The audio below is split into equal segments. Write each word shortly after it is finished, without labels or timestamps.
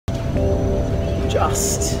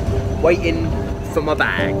just waiting for my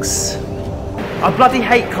bags. I bloody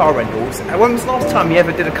hate car rentals. When was the last time you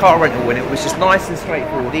ever did a car rental when it was just nice and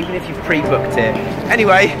straightforward, even if you've pre-booked it?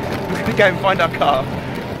 Anyway, we're going to go and find our car.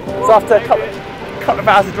 So after a couple of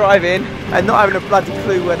hours of driving and not having a bloody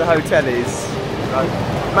clue where the hotel is, I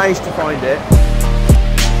managed to find it.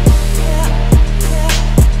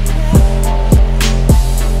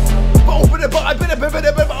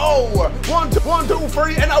 Oh, 1, 2,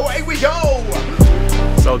 3, and away we go!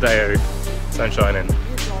 Sol Deo, sun shining,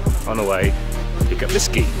 on the way, pick up the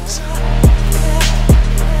skis.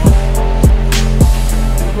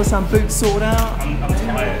 Got some boots sorted out. I'm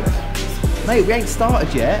tired. Mate, we ain't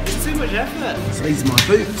started yet. It's too much effort. So these are my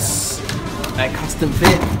boots. Custom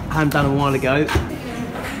fit, I hadn't done a while ago.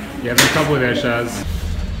 You having trouble there, Shazz?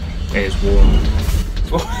 It is warm.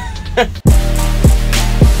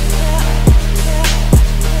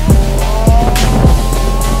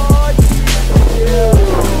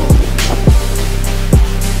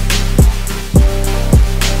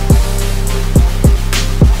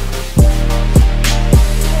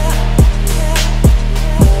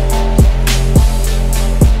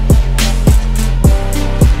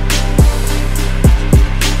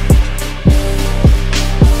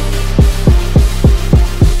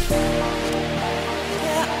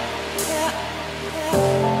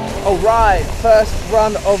 Alright, first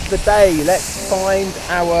run of the day. Let's find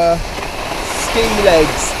our ski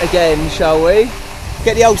legs again, shall we?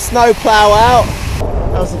 Get the old snow plough out.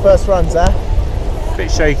 How's the first run, Zach? Bit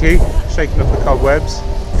shaky, shaking off the cobwebs.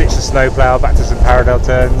 Ditch the snowplow, back to some parallel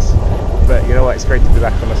turns. But you know what, it's great to be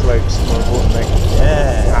back on the slopes, more importantly.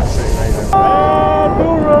 Yeah. Absolutely amazing.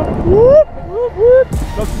 Andorra! Whoop, whoop,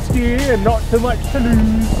 whoop. Lots to ski and not too much to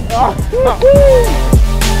lose.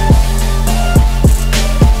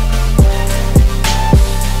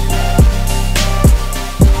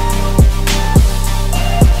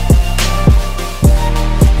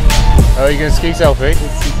 Oh, you going to ski selfie?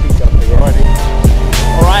 Ski selfie,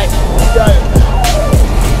 yeah. Alright, let's go.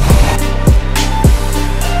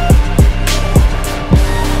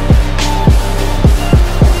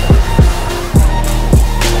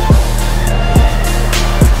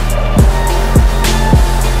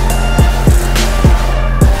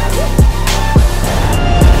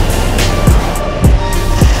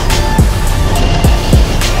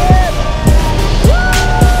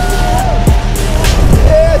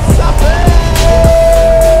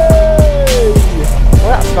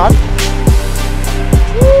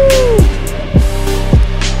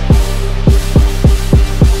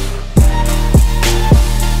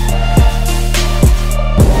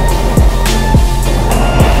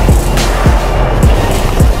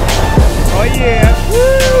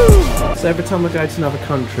 So every time I go to another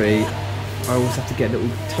country, I always have to get a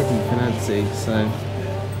little tuggy for Nancy, so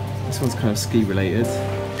this one's kind of ski related.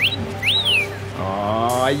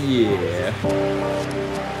 Oh yeah!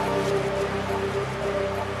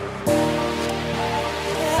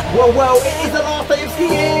 Whoa, it is the last day of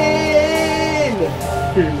skiing!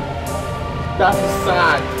 That's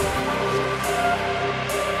sad.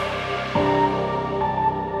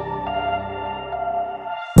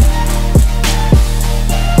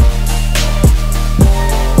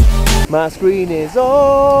 My screen is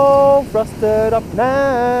all frosted up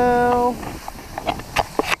now.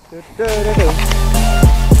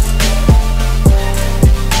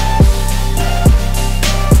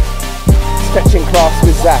 Stretching class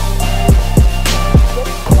with Zach.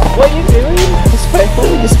 What are you doing?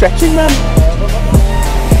 You're stretching, man.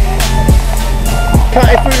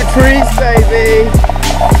 Cutting through the trees, baby.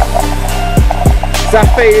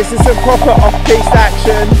 Zaffy, this is some proper off-piste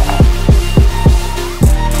action.